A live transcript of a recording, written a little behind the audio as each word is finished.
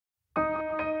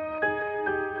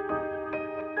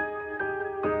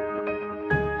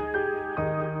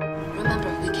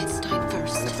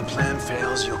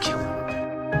fails, you'll kill him.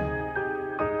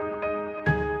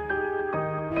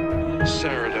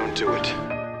 Sarah, don't do it.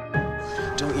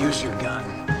 Don't use your gun.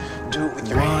 Do it with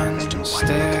your hands. One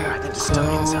step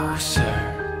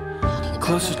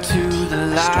closer to the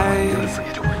light.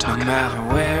 No matter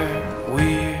where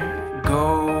we're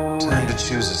going, Time to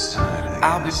choose a side,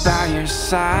 I'll be by your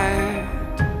side.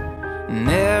 And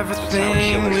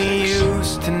everything we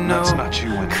used to know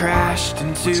crashed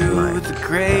into the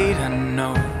great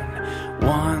unknown.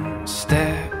 One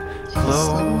step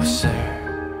closer,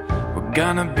 we're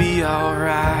gonna be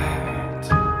alright.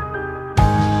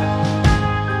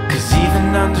 'Cause even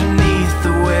underneath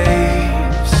the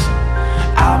waves,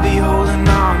 I'll be holding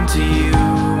on to you.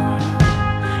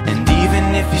 And even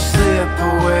if you slip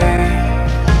away,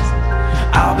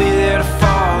 I'll be there to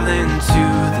fall into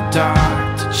the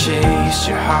dark, to chase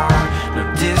your heart. No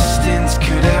distance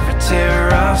could ever tear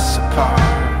us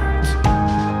apart.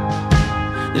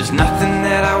 There's nothing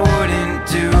that I wouldn't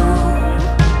do.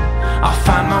 I'll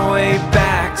find my way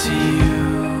back to you.